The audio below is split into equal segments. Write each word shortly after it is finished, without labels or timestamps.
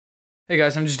Hey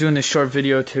guys, I'm just doing this short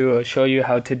video to show you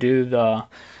how to do the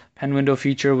pen window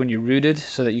feature when you're rooted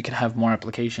so that you can have more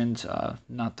applications,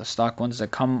 not the stock ones that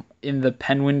come in the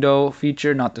pen window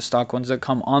feature, not the stock ones that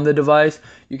come on the device.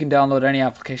 You can download any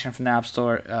application from the App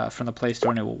Store, from the Play Store,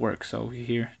 and it will work. So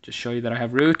here, just show you that I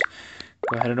have root.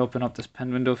 Go ahead and open up this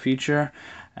pen window feature,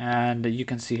 and you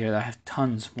can see here that I have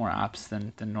tons more apps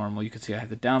than normal. You can see I have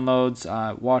the downloads,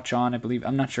 Watch On, I believe.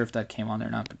 I'm not sure if that came on there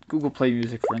or not, but Google Play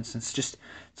Music, for instance,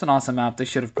 it's an awesome app. They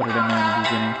should have put it in there in the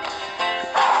beginning.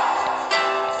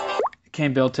 It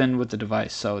came built in with the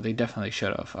device, so they definitely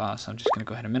should have. So I'm just going to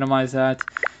go ahead and minimize that,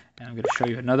 and I'm going to show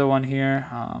you another one here.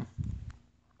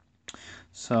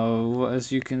 So as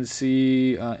you can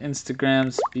see,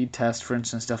 Instagram speed test, for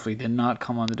instance, definitely did not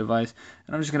come on the device.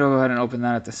 And I'm just going to go ahead and open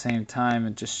that at the same time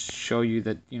and just show you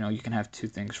that, you can have two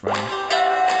things running.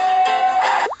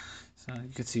 So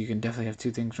you can see you can definitely have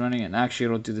two things running, and actually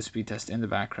it'll do the speed test in the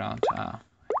background.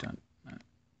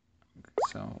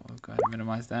 So we'll go ahead and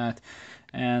minimize that,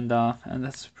 and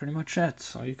that's pretty much it.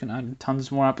 So you can add tons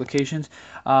more applications.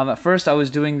 At first, I was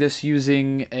doing this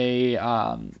using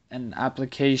an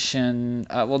application.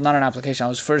 Well, not an application. I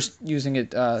was first using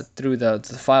it through the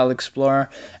File Explorer,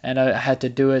 and I had to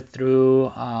do it through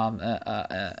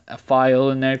a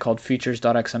file in there called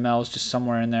features.xml. It's just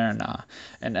somewhere in there,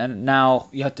 and now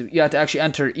you have to actually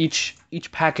enter each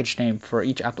package name for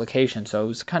each application. So it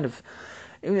was kind of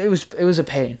it was a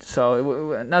pain.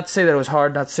 So not to say that it was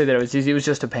hard, not to say that it was easy. It was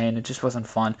just a pain. It just wasn't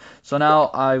fun. So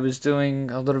now I was doing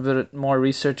a little bit more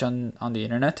research on the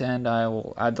internet, and I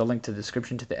will add the link to the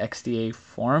description to the XDA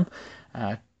forum.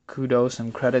 Kudos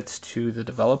and credits to the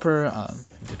developer.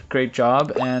 Did a great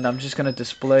job, and I'm just going to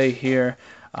display here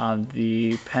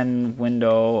the pen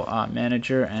window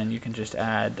manager, and you can just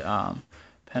add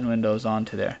pen windows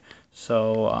onto there.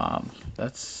 So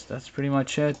that's pretty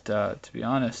much it, to be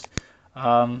honest.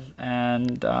 So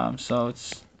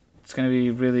it's going to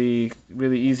be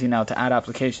really easy now to add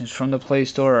applications from the Play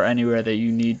Store or anywhere that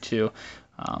you need to.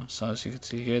 So as you can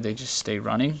see here, they just stay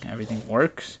running. Everything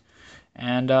works,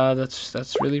 and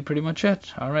that's really pretty much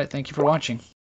it. All right, thank you for watching.